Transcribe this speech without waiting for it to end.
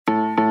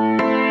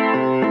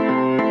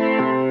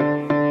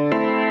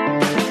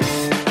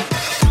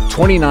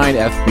29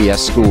 FBS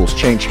schools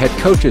changed head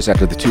coaches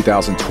after the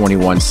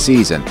 2021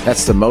 season.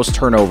 That's the most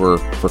turnover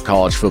for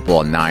college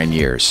football in 9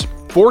 years.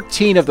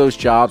 14 of those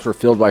jobs were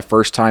filled by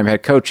first-time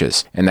head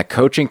coaches, and the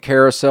coaching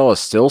carousel is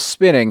still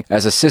spinning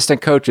as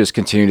assistant coaches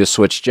continue to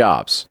switch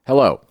jobs.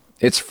 Hello,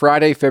 it's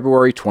Friday,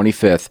 February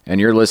 25th,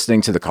 and you're listening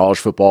to the College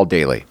Football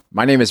Daily.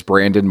 My name is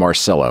Brandon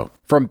Marcello.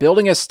 From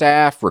building a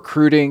staff,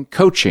 recruiting,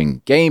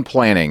 coaching, game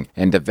planning,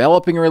 and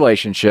developing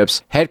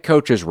relationships, head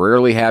coaches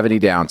rarely have any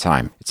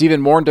downtime. It's even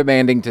more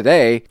demanding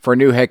today for a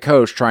new head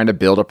coach trying to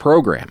build a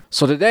program.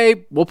 So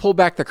today, we'll pull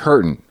back the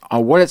curtain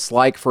on what it's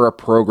like for a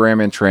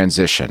program in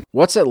transition.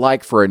 What's it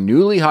like for a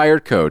newly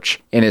hired coach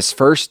in his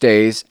first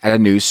days at a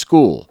new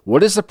school?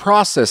 What is the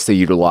process they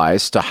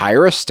utilize to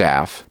hire a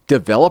staff,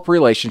 develop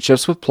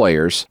relationships with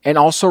players, and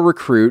also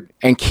recruit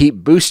and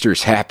keep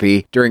boosters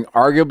happy during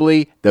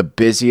arguably the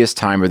busiest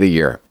time of the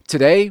year?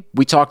 Today,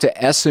 we talk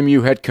to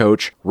SMU head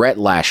coach Rhett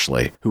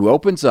Lashlee, who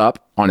opens up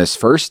on his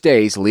first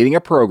days leading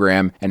a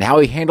program and how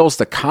he handles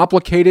the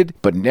complicated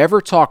but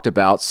never talked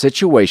about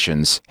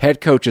situations head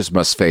coaches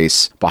must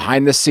face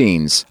behind the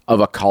scenes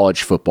of a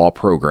college football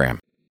program.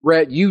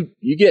 Rhett, you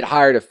get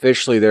hired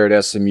officially there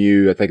at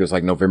SMU. I think it was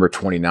like November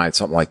 29th,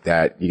 something like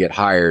that. You get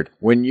hired.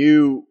 When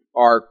you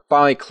are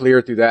finally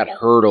clear through that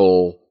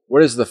hurdle,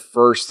 what is the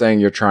first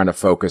thing you're trying to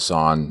focus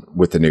on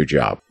with the new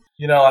job?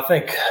 I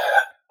think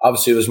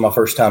obviously it was my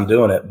first time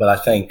doing it, but I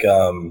think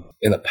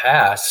in the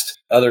past,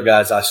 other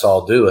guys I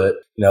saw do it,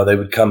 they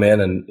would come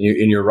in and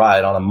you're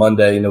right, on a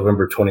Monday,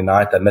 November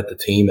 29th, I met the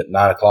team at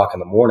 9 o'clock in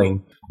the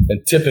morning.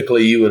 And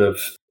typically you would have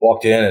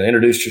walked in and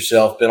introduced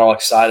yourself, been all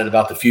excited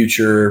about the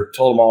future,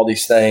 told them all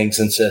these things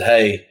and said,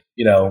 hey,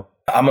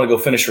 I'm going to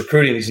go finish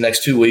recruiting these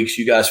next 2 weeks.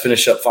 You guys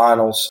finish up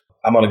finals.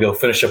 I'm going to go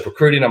finish up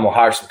recruiting. I'm going to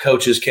hire some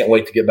coaches. Can't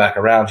wait to get back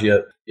around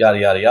you, yada,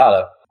 yada,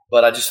 yada.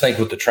 But I just think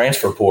with the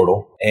transfer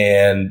portal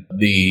and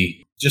the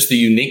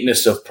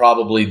uniqueness of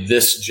probably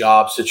this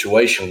job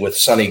situation with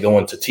Sonny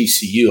going to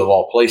TCU of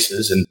all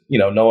places and,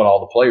 knowing all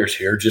the players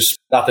here, just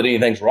not that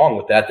anything's wrong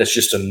with that. That's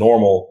just a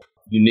normal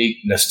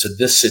uniqueness to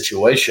this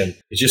situation.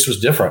 It just was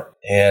different.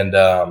 And,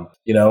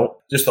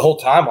 just the whole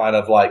timeline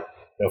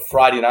of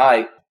Friday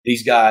night,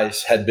 these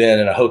guys had been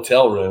in a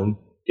hotel room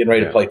getting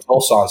ready to play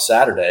Tulsa on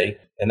Saturday,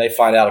 and they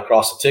find out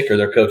across the ticker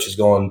their coach is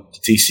going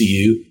to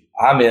TCU.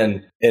 I'm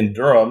in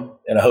Durham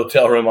in a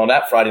hotel room on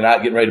that Friday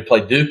night getting ready to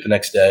play Duke the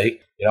next day.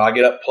 I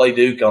get up, play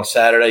Duke on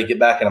Saturday, get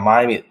back into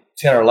Miami at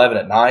 10 or 11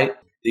 at night.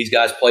 These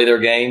guys play their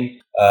game,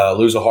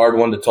 lose a hard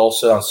one to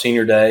Tulsa on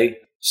senior day.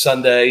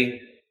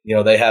 Sunday,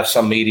 they have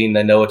some meeting.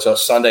 They know it's a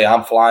Sunday.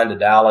 I'm flying to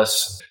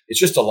Dallas. It's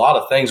just a lot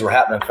of things were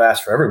happening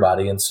fast for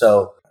everybody. And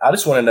so I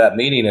just went into that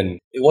meeting, and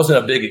it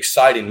wasn't a big,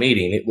 exciting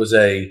meeting. It was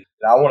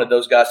I wanted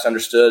those guys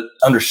to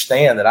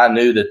understand that I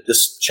knew that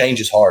this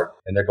change is hard,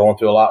 and they're going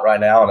through a lot right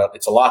now. And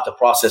it's a lot to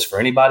process for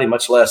anybody,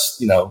 much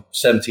less,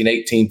 17,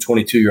 18,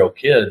 22-year-old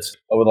kids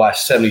over the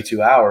last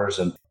 72 hours.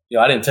 And,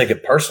 I didn't take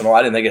it personal.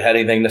 I didn't think it had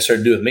anything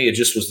necessarily to do with me. It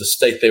just was the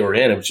state they were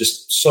in. It was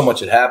just so much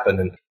had happened.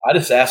 And I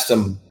just asked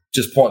them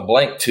just point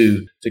blank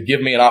to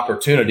give me an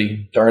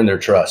opportunity to earn their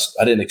trust.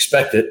 I didn't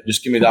expect it.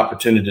 Just give me the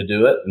opportunity to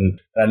do it. And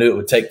I knew it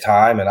would take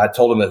time. And I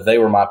told them that they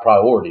were my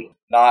priority,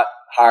 not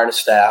hiring a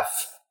staff,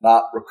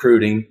 not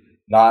recruiting,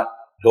 not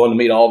going to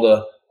meet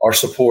our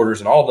supporters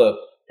and all the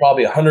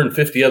probably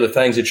 150 other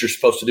things that you're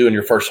supposed to do in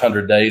your first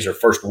 100 days or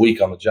first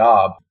week on the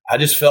job. I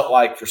just felt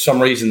like for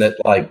some reason that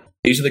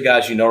these are the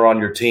guys are on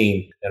your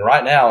team. And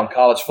right now in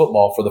college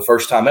football, for the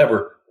first time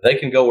ever, they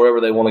can go wherever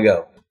they want to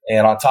go.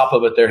 And on top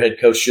of it, their head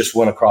coach just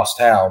went across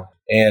town.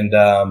 And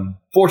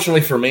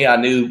fortunately for me, I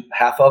knew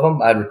half of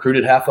them. I'd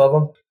recruited half of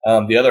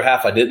them. The other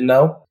half I didn't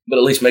know. But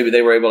at least maybe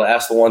they were able to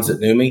ask the ones that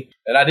knew me.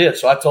 And I did.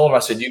 So I told them, I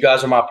said, you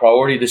guys are my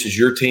priority. This is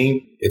your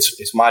team.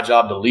 It's my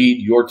job to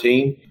lead your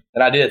team.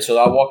 And I did. So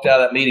I walked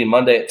out of that meeting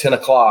Monday at 10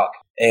 o'clock.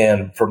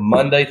 And from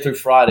Monday through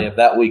Friday of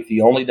that week,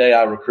 the only day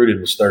I recruited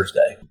was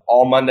Thursday.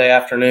 All Monday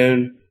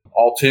afternoon,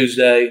 all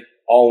Tuesday,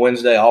 all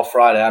Wednesday, all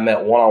Friday, I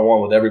met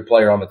one-on-one with every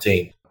player on the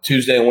team.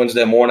 Tuesday and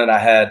Wednesday morning, I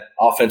had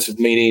offensive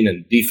meeting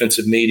and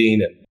defensive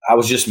meeting. And I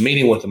was just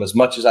meeting with them as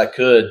much as I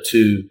could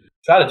to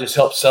try to just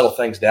help settle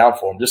things down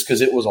for them, just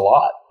because it was a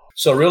lot.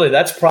 So really,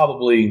 that's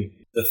probably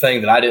the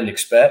thing that I didn't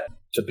expect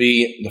to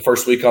be the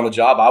first week on the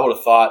job. I would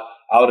have thought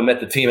I would have met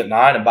the team at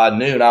 9, and by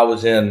noon I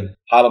was in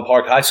Highland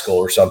Park High School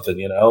or something,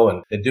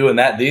 and doing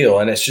that deal.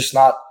 And it's just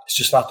not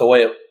the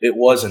way it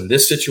was in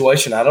this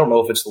situation. I don't know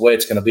if it's the way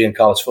it's going to be in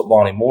college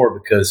football anymore,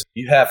 because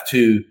I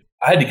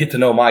had to get to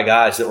know my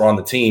guys that were on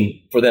the team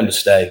for them to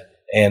stay.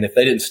 And if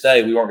they didn't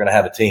stay, we weren't going to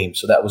have a team.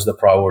 So that was the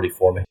priority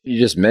for me. You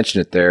just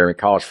mentioned it there.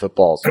 College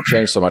football has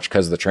changed so much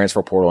because of the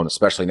transfer portal, and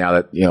especially now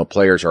that,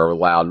 players are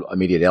allowed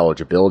immediate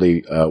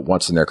eligibility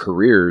once in their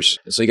careers.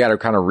 So you got to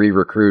kind of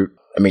re-recruit.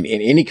 I mean,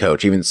 in any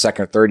coach, even the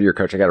second or third year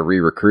coach, I got to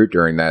re-recruit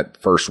during that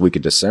first week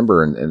of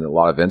December in a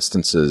lot of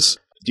instances.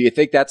 Do you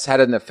think that's had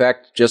an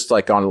effect just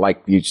like on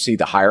like you see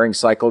the hiring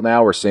cycle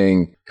now? We're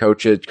seeing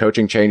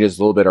coaching changes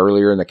a little bit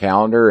earlier in the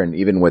calendar. And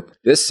even with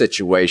this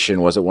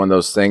situation, was it one of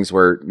those things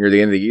where near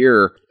the end of the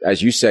year,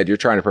 as you said, you're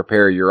trying to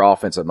prepare your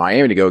offense at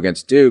Miami to go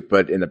against Duke,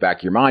 but in the back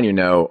of your mind,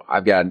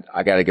 I got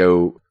to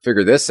go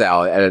figure this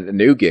out at a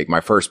new gig,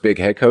 my first big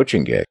head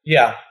coaching gig.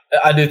 Yeah.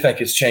 I do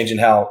think it's changing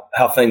how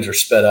things are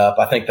sped up.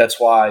 I think that's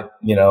why,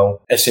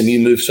 SMU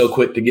moved so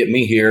quick to get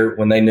me here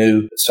when they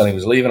knew that Sonny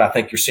was leaving. I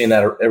think you're seeing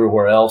that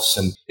everywhere else.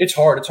 And it's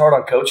hard. It's hard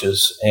on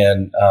coaches.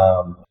 And,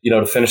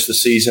 to finish the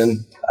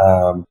season,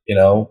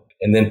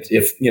 and then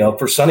if,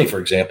 for Sonny, for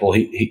example,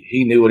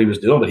 he knew what he was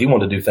doing, but he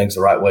wanted to do things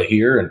the right way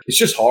here. And it's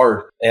just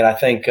hard. And I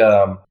think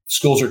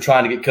schools are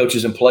trying to get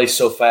coaches in place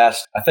so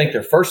fast. I think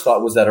their first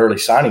thought was that early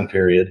signing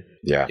period.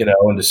 Yeah.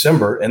 In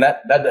December. And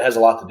that has a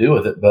lot to do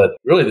with it. But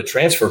really the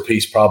transfer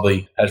piece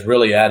probably has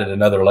really added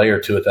another layer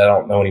to it that I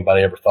don't know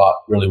anybody ever thought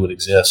really would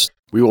exist.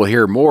 We will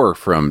hear more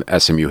from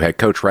SMU head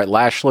coach Rhett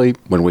Lashlee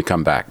when we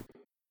come back.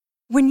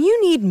 When you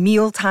need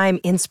mealtime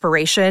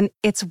inspiration,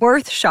 it's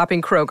worth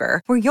shopping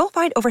Kroger, where you'll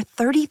find over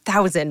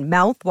 30,000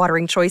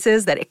 mouth-watering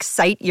choices that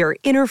excite your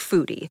inner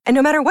foodie. And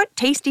no matter what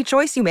tasty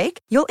choice you make,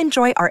 you'll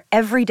enjoy our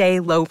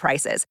everyday low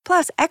prices,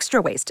 plus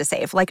extra ways to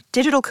save, like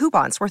digital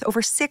coupons worth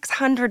over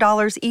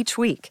 $600 each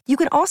week. You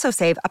can also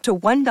save up to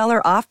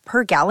 $1 off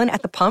per gallon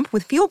at the pump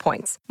with fuel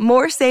points.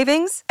 More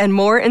savings and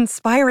more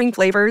inspiring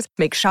flavors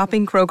make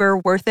shopping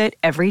Kroger worth it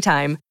every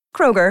time.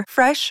 Kroger,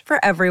 fresh for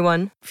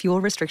everyone.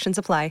 Fuel restrictions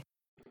apply.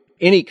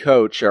 Any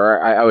coach, or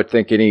I would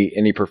think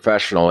any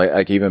professional,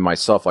 like even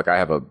myself, like I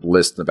have a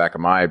list in the back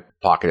of my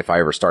pocket if I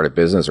ever start a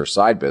business or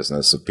side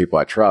business of people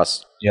I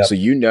trust. Yep. So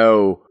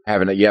you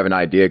have an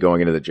idea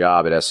going into the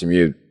job at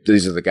SMU.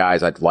 These are the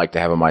guys I'd like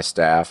to have on my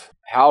staff.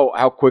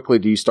 How quickly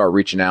do you start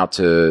reaching out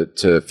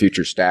to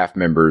future staff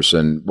members,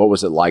 and what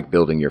was it like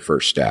building your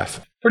first staff?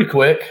 Pretty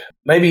quick.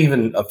 Maybe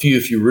even a few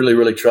if you really,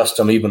 really trust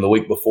them even the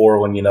week before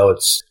when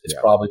it's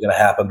probably going to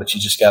happen, but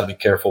you just got to be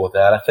careful with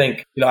that. I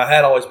think, I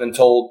had always been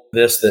told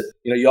this, that,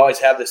 you always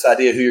have this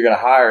idea of who you're going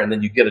to hire, and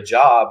then you get a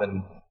job,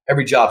 and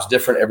every job's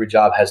different. Every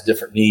job has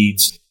different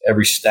needs.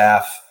 Every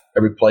staff,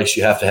 every place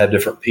you have to have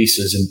different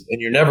pieces,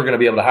 and you're never going to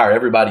be able to hire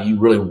everybody you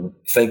really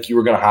think you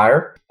were going to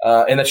hire.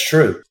 And that's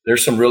true.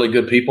 There's some really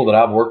good people that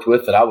I've worked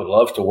with that I would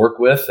love to work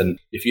with. And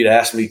if you'd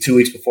asked me 2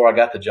 weeks before I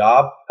got the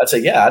job, I'd say,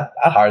 yeah,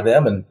 I'd hire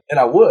them. And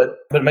I would,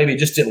 but maybe it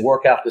just didn't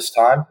work out this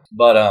time.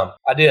 But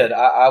I did.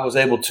 I was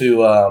able to,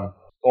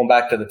 going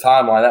back to the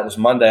timeline, that was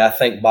Monday. I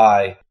think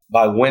by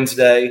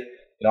Wednesday,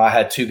 I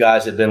had two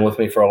guys that had been with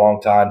me for a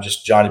long time,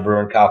 just Johnny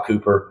Brewer and Kyle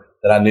Cooper,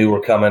 that I knew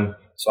were coming.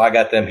 So I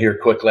got them here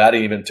quickly. I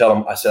didn't even tell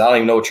them. I said, I don't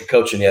even know what you're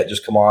coaching yet.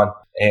 Just come on.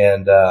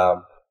 And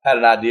had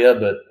an idea,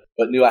 but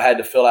knew I had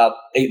to fill out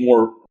 8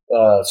 more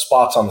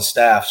spots on the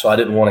staff. So I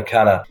didn't want to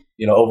kind of,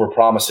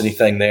 overpromise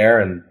anything there.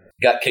 And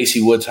got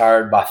Casey Woods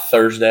hired by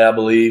Thursday, I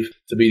believe,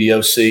 to be the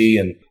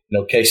OC. And,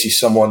 Casey's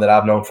someone that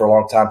I've known for a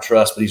long time,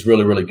 trust, but he's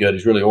really, really good.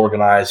 He's really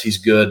organized. He's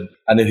good.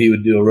 I knew he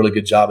would do a really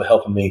good job of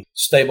helping me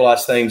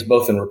stabilize things,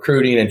 both in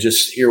recruiting and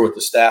just here with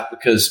the staff,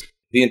 because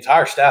the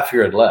entire staff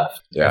here had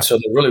left. Yeah. And so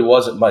there really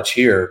wasn't much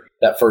here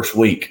that first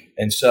week.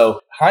 And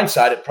so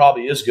hindsight, it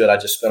probably is good. I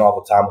just spent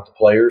all the time with the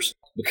players,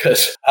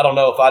 because I don't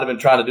know if I'd have been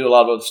trying to do a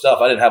lot of other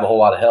stuff. I didn't have a whole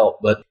lot of help.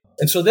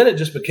 And so then it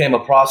just became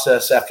a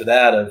process after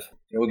that of,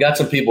 we got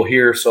some people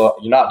here, so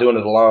you're not doing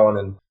it alone.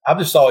 And I've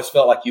just always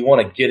felt like you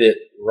want to get it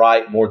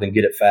right more than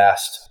get it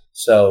fast.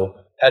 So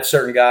had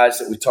certain guys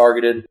that we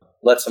targeted,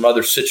 let some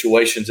other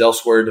situations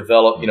elsewhere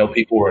develop.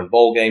 People were in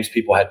bowl games,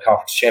 people had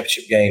conference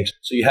championship games.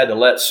 So you had to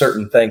let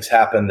certain things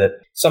happen that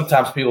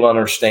sometimes people don't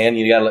understand.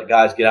 You got to let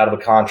guys get out of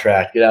a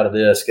contract, get out of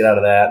this, get out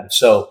of that. And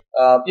so,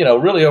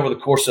 really over the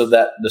course of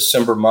that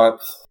December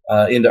month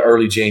into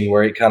early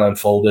January, it kind of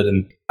unfolded.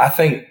 And I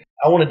think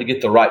I wanted to get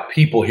the right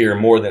people here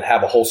more than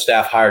have a whole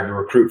staff hired to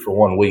recruit for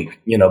 1 week,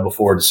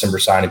 before December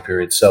signing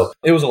period. So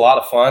it was a lot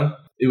of fun.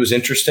 It was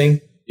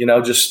interesting,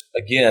 just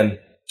again,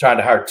 trying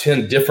to hire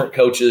 10 different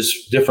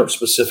coaches, different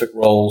specific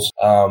roles,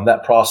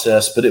 that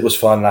process. But it was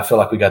fun, and I feel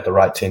like we got the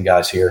right 10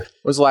 guys here.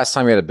 When was the last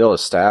time you had to build a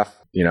staff,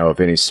 of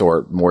any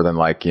sort, more than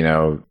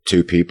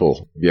 2 people?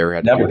 Have you ever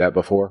had to do that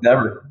before?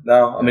 Never.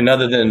 No. I mean,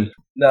 other than,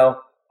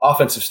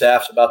 offensive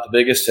staff's about the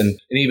biggest. And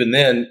even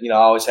then, I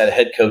always had a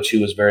head coach who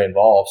was very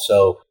involved.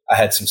 So I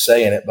had some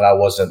say in it, but I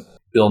wasn't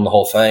building the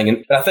whole thing.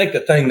 And I think the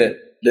thing that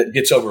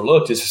gets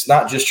overlooked is it's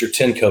not just your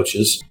 10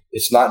 coaches.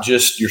 It's not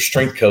just your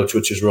strength coach,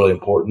 which is really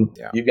important.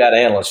 Yeah. You've got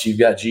analysts, you've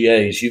got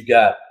GAs, you've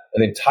got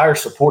an entire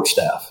support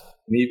staff.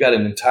 I mean, you've got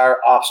an entire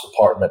ops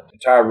department,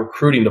 entire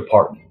recruiting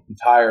department,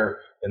 entire,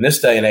 in this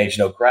day and age,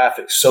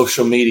 graphics,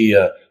 social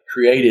media,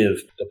 creative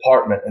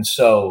department. And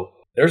so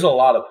there's a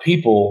lot of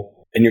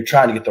people, and you're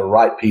trying to get the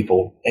right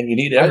people, and you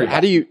need everybody. How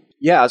do you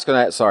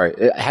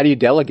how do you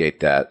delegate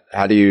that?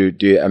 How do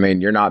you I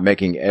mean, you're not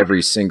making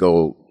every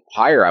single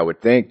hire, I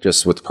would think,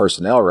 just with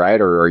personnel,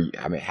 right? Or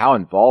how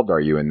involved are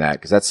you in that?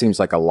 Because that seems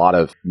like a lot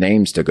of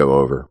names to go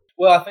over.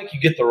 Well, I think you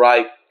get the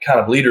right kind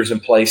of leaders in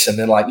place, and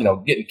then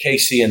getting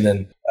Casey and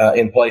then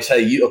in place.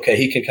 Hey,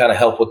 he can kind of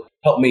help with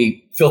help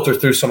me filter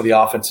through some of the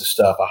offensive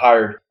stuff. I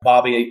hired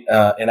Bobby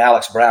and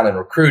Alex Brown in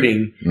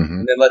recruiting,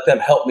 and then let them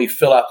help me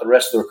fill out the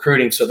rest of the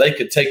recruiting so they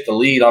could take the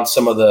lead on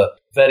some of the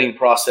vetting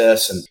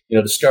process and,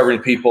 discovering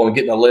people and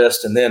getting a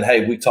list. And then,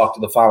 hey, we talked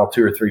to the final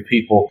 2 or 3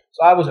 people.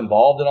 So I was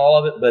involved in all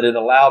of it, but it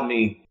allowed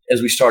me,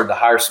 as we started to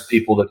hire some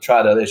people, to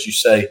try to, as you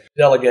say,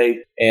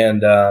 delegate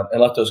and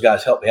let those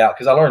guys help me out.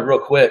 Because I learned real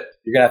quick,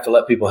 you're going to have to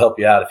let people help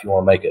you out if you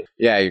want to make it.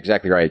 Yeah, you're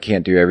exactly right. You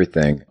can't do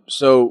everything.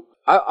 So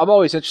I'm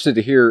always interested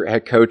to hear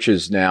head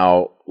coaches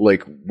now,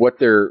 like what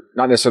their,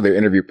 not necessarily their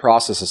interview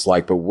process is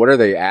like, but what are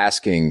they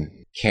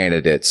asking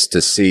candidates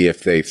to see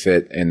if they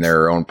fit in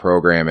their own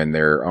program and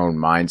their own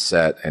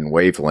mindset and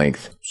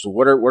wavelength. So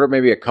what are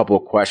maybe a couple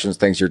of questions,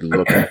 things you're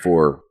looking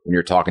for when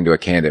you're talking to a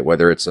candidate,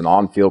 whether it's an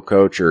on-field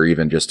coach or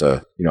even just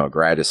a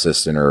grad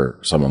assistant or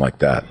someone like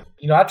that?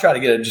 I try to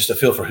get just a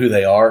feel for who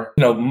they are.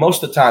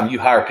 Most of the time you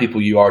hire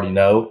people you already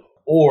know,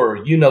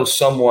 or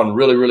someone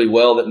really, really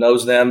well that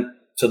knows them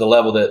to the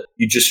level that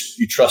you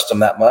trust them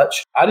that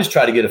much. I just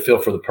try to get a feel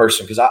for the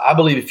person because I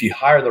believe if you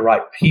hire the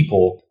right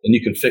people, then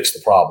you can fix the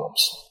problems.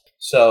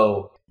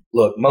 So,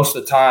 look, most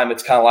of the time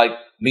it's kind of like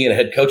me in a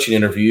head coaching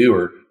interview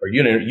or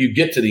you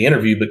get to the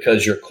interview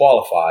because you're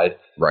qualified.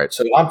 Right.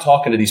 So I'm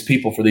talking to these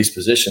people for these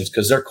positions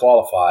because they're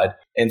qualified.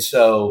 And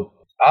so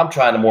I'm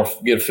trying to more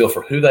get a feel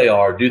for who they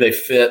are. Do they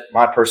fit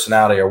my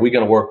personality? Are we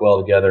going to work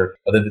well together?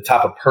 Are they the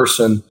type of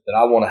person that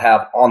I want to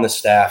have on the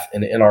staff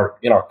and in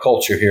our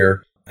culture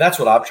here? That's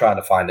what I'm trying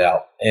to find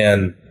out.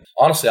 And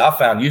honestly, I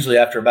found usually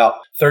after about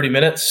 30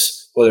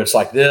 minutes, whether it's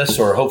like this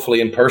or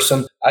hopefully in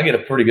person, I get a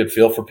pretty good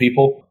feel for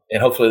people.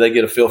 And hopefully they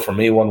get a feel for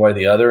me one way or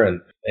the other. And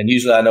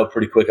usually I know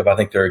pretty quick if I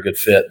think they're a good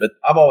fit. But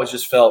I've always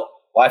just felt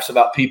life's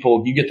about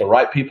people. You get the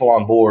right people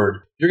on board,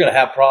 you're going to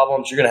have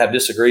problems. You're going to have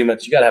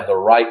disagreements. You got to have the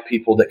right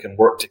people that can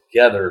work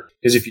together.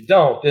 Because if you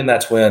don't, then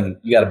that's when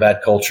you got a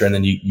bad culture and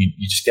then you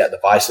just got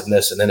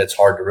divisiveness. And then it's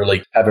hard to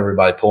really have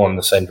everybody pulling in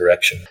the same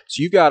direction.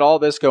 So you've got all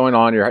this going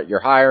on.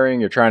 You're hiring.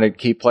 You're trying to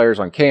keep players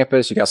on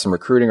campus. You got some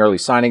recruiting, early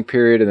signing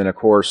period. And then, of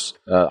course,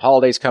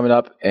 holidays coming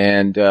up.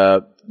 And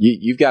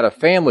you've got a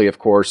family, of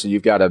course, and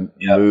you've got to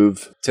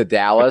move to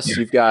Dallas.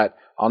 You've got,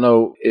 I don't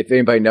know if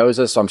anybody knows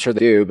this, I'm sure they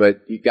do,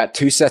 but you've got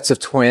 2 sets of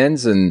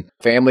twins and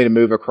family to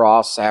move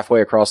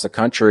halfway across the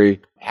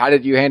country. How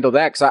did you handle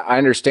that? Because I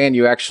understand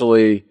you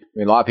actually,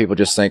 a lot of people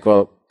just think,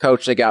 well,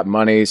 coach, they got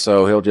money,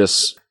 so he'll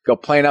just go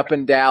playing up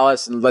in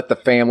Dallas and let the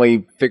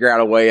family figure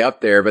out a way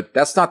up there. But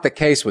that's not the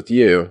case with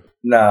you.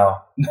 No,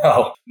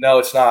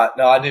 it's not.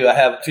 No, I do. I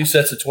have 2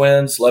 sets of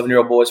twins,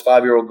 11-year-old boys,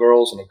 5-year-old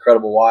girls, an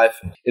incredible wife.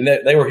 And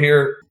they were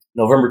here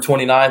November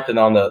 29th, and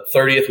on the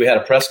 30th, we had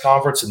a press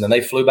conference, and then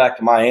they flew back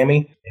to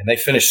Miami, and they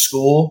finished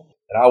school.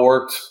 And I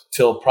worked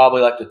till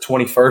probably like the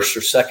 21st or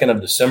 2nd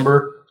of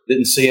December.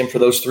 Didn't see them for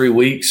those 3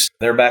 weeks.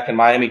 They're back in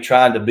Miami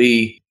trying to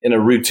be in a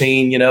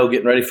routine,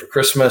 getting ready for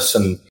Christmas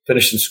and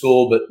finishing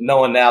school, but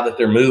knowing now that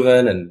they're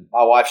moving, and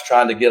my wife's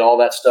trying to get all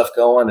that stuff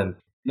going. And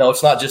no,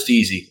 it's not just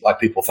easy like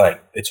people think.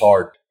 It's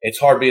hard. It's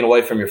hard being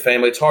away from your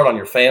family. It's hard on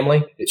your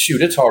family.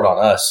 It's hard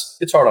on us.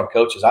 It's hard on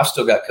coaches. I've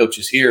still got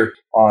coaches here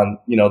on,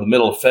 the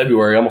middle of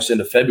February, almost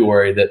into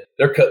February, that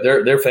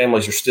their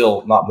families are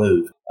still not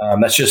moved.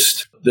 That's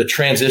just the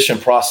transition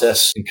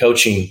process in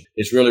coaching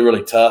is really,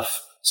 really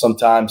tough.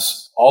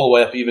 Sometimes all the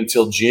way up even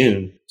till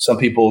June. Some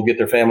people get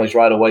their families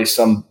right away,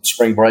 some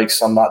spring breaks,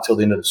 some not till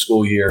the end of the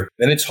school year.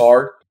 And it's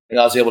hard. And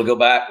I was able to go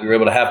back. We were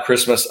able to have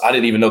Christmas. I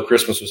didn't even know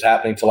Christmas was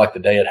happening until like the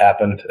day it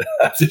happened.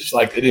 Just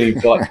like it didn't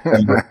even feel like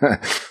December.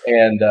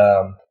 And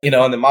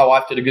and then my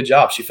wife did a good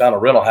job. She found a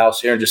rental house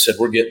here and just said,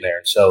 we're getting there.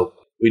 And so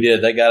we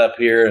did. They got up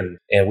here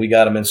and we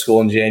got them in school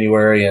in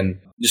January and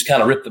just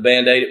kind of ripped the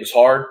Band-Aid. It was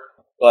hard,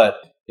 but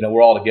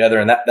we're all together,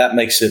 and that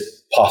makes it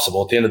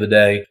possible. At the end of the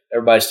day,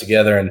 everybody's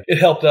together, and it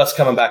helped us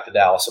coming back to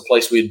Dallas, a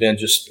place we had been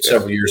just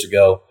several years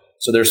ago.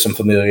 So there's some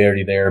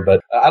familiarity there,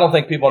 but I don't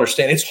think people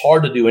understand. It's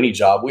hard to do any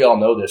job. We all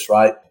know this,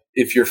 right?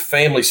 If your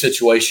family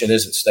situation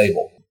isn't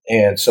stable.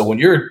 And so when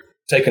you're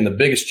taking the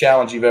biggest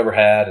challenge you've ever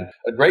had, and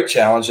a great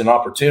challenge and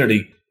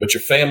opportunity, but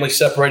your family's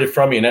separated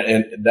from you,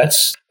 and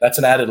that's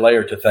an added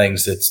layer to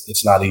things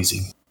that's not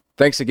easy.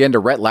 Thanks again to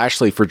Rhett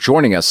Lashlee for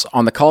joining us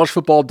on the College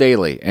Football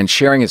Daily and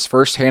sharing his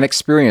firsthand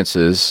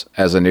experiences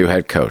as a new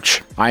head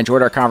coach. I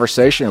enjoyed our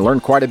conversation and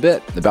learned quite a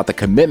bit about the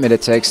commitment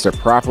it takes to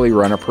properly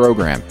run a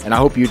program, and I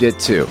hope you did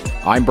too.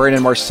 I'm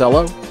Brandon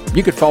Marcello.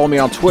 You can follow me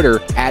on Twitter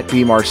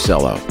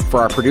 @BMarcello. For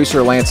our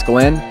producer, Lance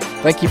Glenn,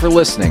 thank you for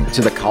listening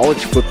to the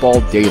College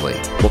Football Daily.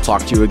 We'll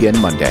talk to you again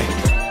Monday.